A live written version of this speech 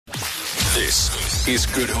This is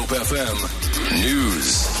Good Hope FM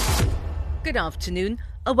News. Good afternoon.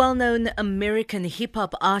 A well-known American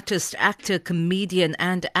hip-hop artist, actor, comedian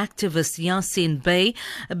and activist Yasiin Bey,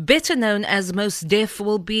 better known as Mos Def,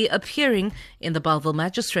 will be appearing in the Bellville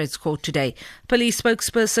Magistrate's Court today. Police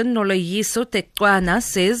spokesperson Noloyiso Tekwana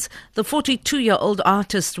says the 42-year-old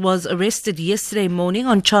artist was arrested yesterday morning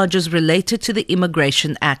on charges related to the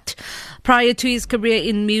Immigration Act. Prior to his career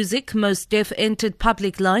in music, Mos Def entered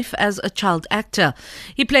public life as a child actor.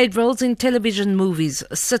 He played roles in television, movies,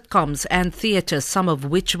 sitcoms and theatre, some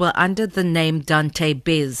of which were under the name Dante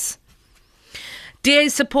Bez. DA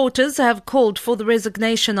supporters have called for the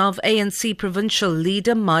resignation of ANC provincial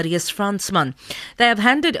leader Marius Fransman. They have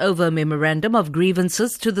handed over a memorandum of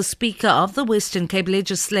grievances to the Speaker of the Western Cape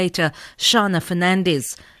Legislature, Shana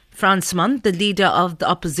Fernandez. Fransman, the leader of the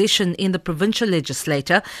opposition in the provincial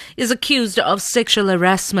legislature, is accused of sexual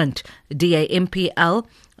harassment. DA MPL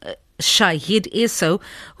Shahid Eso,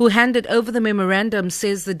 who handed over the memorandum,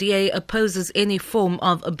 says the DA opposes any form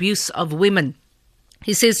of abuse of women.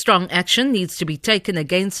 He says strong action needs to be taken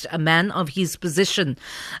against a man of his position.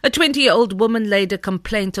 A 20-year-old woman laid a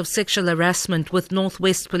complaint of sexual harassment with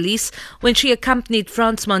Northwest Police when she accompanied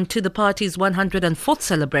Fransman to the party's 104th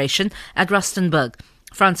celebration at Rustenburg.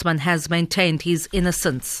 Fransman has maintained his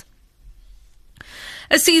innocence.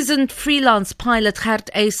 A seasoned freelance pilot, Gert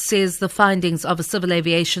Ace, says the findings of a Civil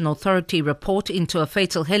Aviation Authority report into a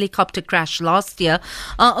fatal helicopter crash last year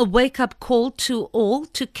are a wake-up call to all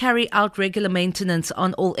to carry out regular maintenance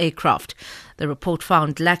on all aircraft. The report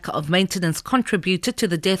found lack of maintenance contributed to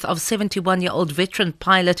the death of 71-year-old veteran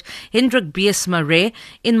pilot Hendrik Beesmare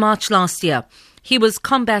in March last year. He was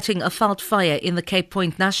combating a veld fire in the Cape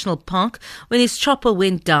Point National Park when his chopper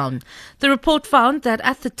went down. The report found that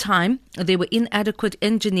at the time, there were inadequate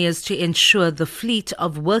engineers to ensure the fleet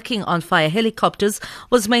of working on fire helicopters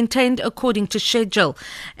was maintained according to schedule.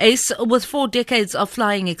 Ace, with 4 decades of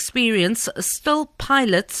flying experience, still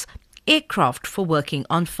pilots aircraft for working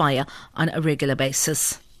on fire on a regular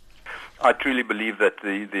basis. I truly believe that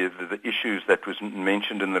the issues that was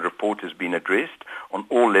mentioned in the report has been addressed on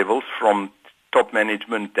all levels, from top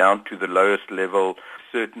management down to the lowest level. A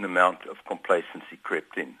certain amount of complacency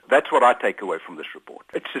crept in. That's what I take away from this report.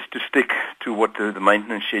 It's just to stick to what the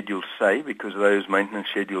maintenance schedules say, because those maintenance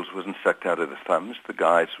schedules wasn't sucked out of the thumbs. The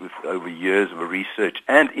guys with over years of research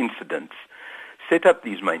and incidents set up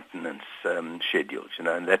these maintenance schedules,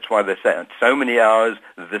 and that's why they say at so many hours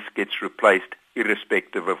this gets replaced,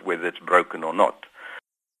 irrespective of whether it's broken or not.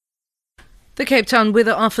 The Cape Town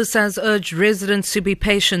Weather Office has urged residents to be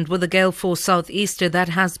patient with the gale force southeaster that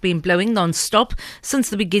has been blowing non-stop since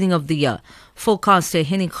the beginning of the year. Forecaster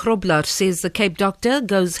Henning Grobler says the Cape Doctor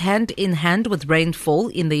goes hand in hand with rainfall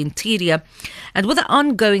in the interior, and with the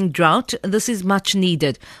ongoing drought, this is much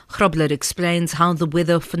needed. Grobler explains how the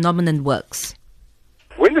weather phenomenon works.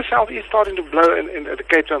 When the south is starting to blow in the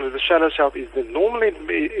Cape Town, the shallow southeast, then normally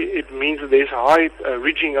it means that there's high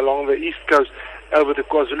ridging along the east coast over the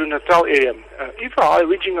KwaZulu-Natal area. If a high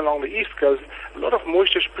ridging along the east coast, a lot of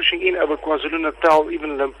moisture is pushing in over KwaZulu-Natal,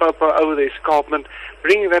 even Limpopo, over the escarpment,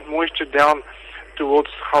 bringing that moisture down towards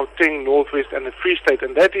Gauteng, Northwest and the Free State,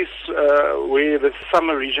 and that is where the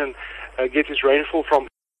summer region gets its rainfall from.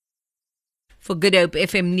 For Good Hope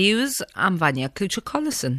FM News, I'm Vanya Kuchar-Collison.